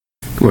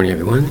Good morning,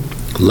 everyone.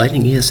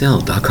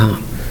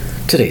 LightningESL.com.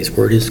 Today's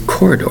word is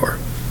corridor.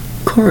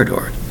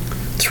 Corridor.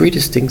 3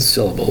 distinct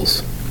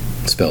syllables,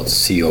 spelled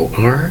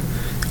C-O-R-R-I-D-O-R.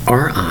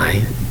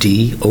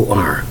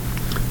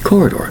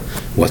 Corridor.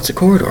 What's a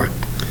corridor?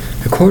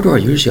 A corridor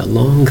is usually a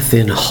long,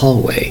 thin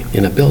hallway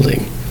in a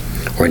building,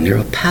 or a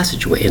narrow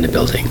passageway in a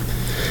building.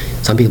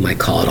 Some people might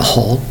call it a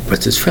hall, but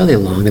if it's fairly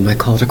long, they might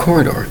call it a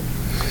corridor,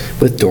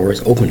 with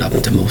doors opened up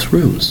into most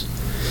rooms.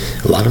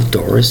 A lot of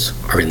doors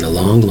are in the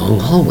long, long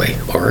hallway,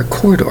 or a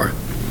corridor.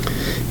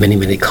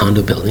 Many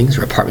condo buildings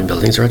or apartment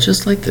buildings are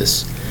just like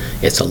this.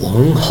 It's a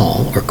long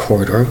hall or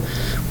corridor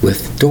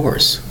with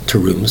doors to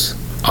rooms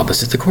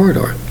opposite the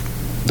corridor.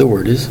 The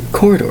word is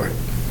corridor,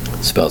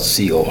 spelled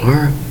C-O-R-R-I-D-O-R.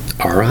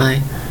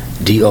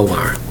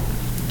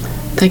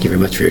 Thank you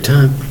very much for your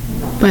time.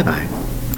 Bye-bye.